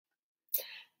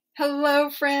Hello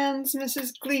friends,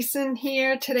 Mrs. Gleason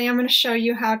here. Today I'm going to show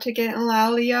you how to get in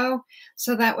Lalilo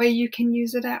so that way you can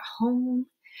use it at home.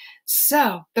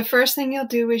 So the first thing you'll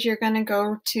do is you're going to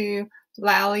go to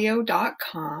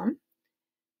lalilo.com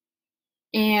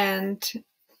and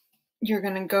you're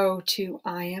going to go to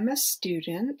I am a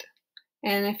student,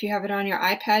 and if you have it on your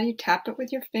iPad you tap it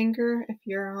with your finger. If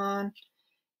you're on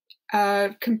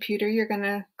a computer you're going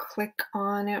to click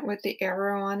on it with the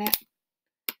arrow on it.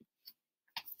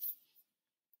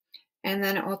 And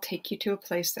then it will take you to a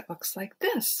place that looks like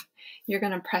this. You're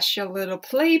going to press your little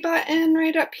play button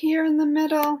right up here in the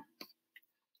middle.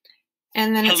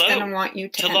 And then it's going to want you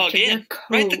to log in, your code.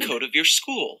 write the code of your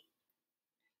school.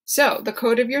 So the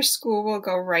code of your school will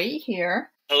go right here.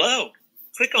 Hello.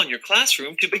 Click on your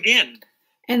classroom to begin.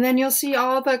 And then you'll see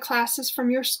all the classes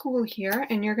from your school here,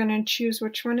 and you're going to choose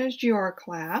which one is your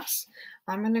class.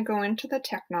 I'm going to go into the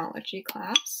technology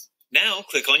class. Now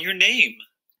click on your name.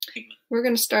 We're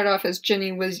going to start off as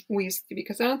Jenny Weasley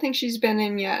because I don't think she's been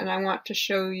in yet, and I want to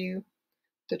show you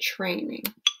the training.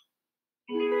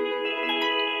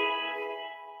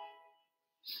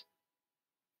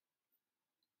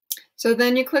 So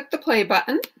then you click the play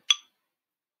button.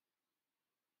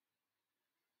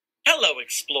 Hello,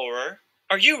 Explorer.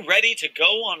 Are you ready to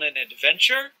go on an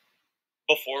adventure?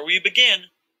 Before we begin,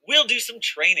 we'll do some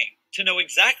training to know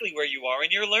exactly where you are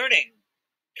in your learning.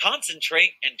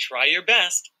 Concentrate and try your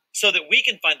best so that we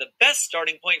can find the best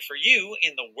starting point for you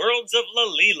in the worlds of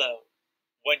Lalilo.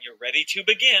 When you're ready to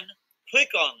begin, click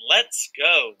on Let's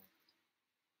Go.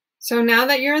 So now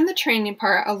that you're in the training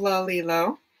part of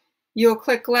Lalilo, you'll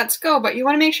click Let's Go, but you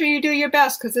want to make sure you do your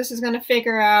best because this is going to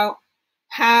figure out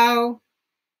how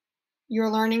your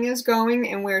learning is going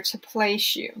and where to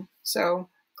place you. So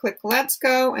click Let's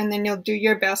Go, and then you'll do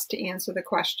your best to answer the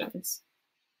questions.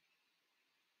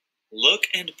 Look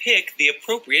and pick the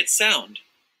appropriate sound.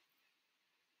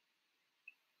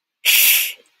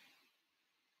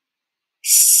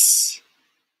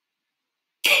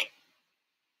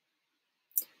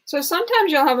 So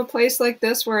sometimes you'll have a place like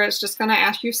this where it's just going to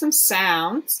ask you some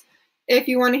sounds. If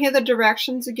you want to hear the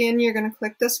directions again, you're going to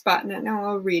click this button and it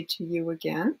will read to you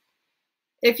again.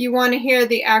 If you want to hear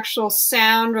the actual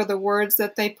sound or the words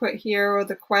that they put here or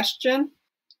the question,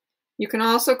 you can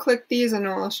also click these and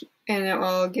it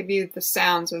will give you the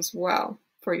sounds as well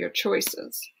for your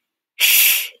choices.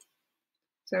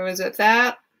 So is it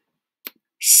that?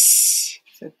 Is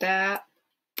it that?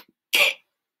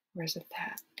 Or is it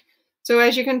that? So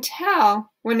as you can tell,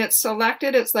 when it's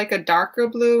selected, it's like a darker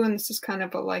blue, and this is kind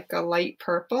of like a light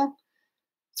purple.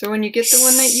 So when you get the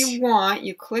one that you want,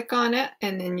 you click on it,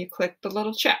 and then you click the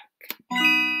little check.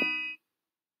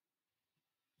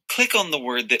 Click on the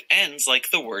word that ends like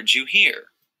the word you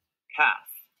hear. Calf,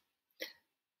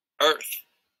 earth,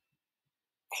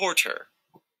 quarter,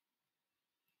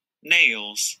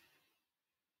 nails.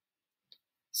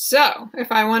 So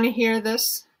if I want to hear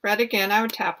this read again, I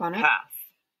would tap on it. Calf,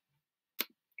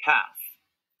 calf.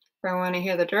 If I want to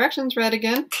hear the directions read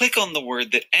again, click on the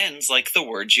word that ends like the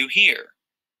word you hear.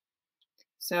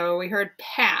 So we heard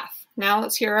path. Now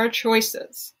let's hear our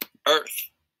choices. Earth,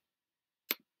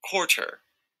 quarter,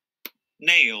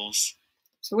 nails.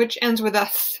 So which ends with a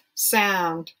th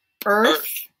sound?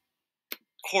 Earth,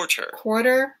 quarter,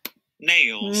 quarter,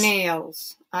 nails.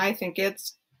 Nails. I think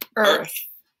it's earth.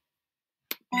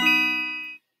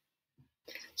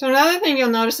 So another thing you'll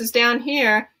notice is down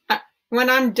here, when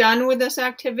I'm done with this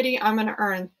activity, I'm going to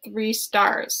earn 3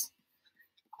 stars.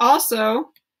 Also,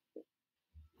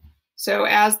 so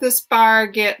as this bar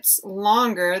gets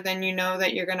longer, then you know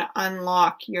that you're going to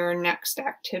unlock your next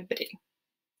activity.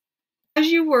 As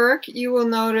you work, you will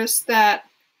notice that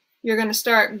you're going to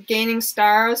start gaining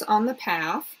stars on the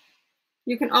path.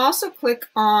 You can also click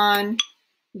on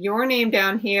your name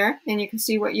down here, and you can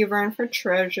see what you've earned for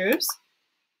treasures,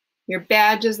 your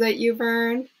badges that you've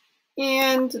earned,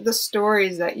 and the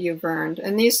stories that you've earned.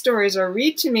 And these stories are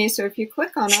read to me, so if you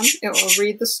click on them, it will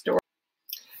read the story.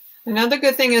 Another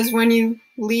good thing is when you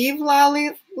leave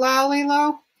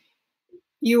Lalilo,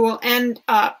 you will end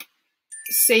up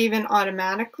saving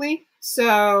automatically.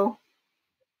 So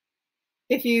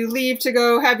if you leave to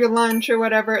go have your lunch or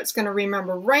whatever, it's going to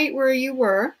remember right where you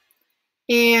were.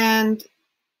 And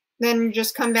then you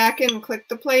just come back in and click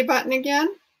the play button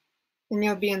again, and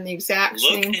you'll be in the exact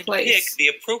same place. Look and pick the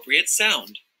appropriate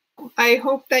sound. I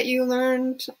hope that you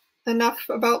learned enough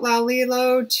about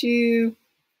Lalilo to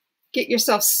get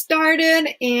yourself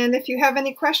started, and if you have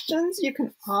any questions, you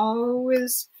can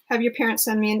always have your parents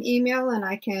send me an email and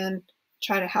I can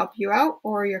try to help you out,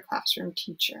 or your classroom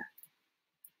teacher.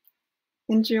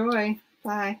 Enjoy.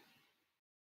 Bye.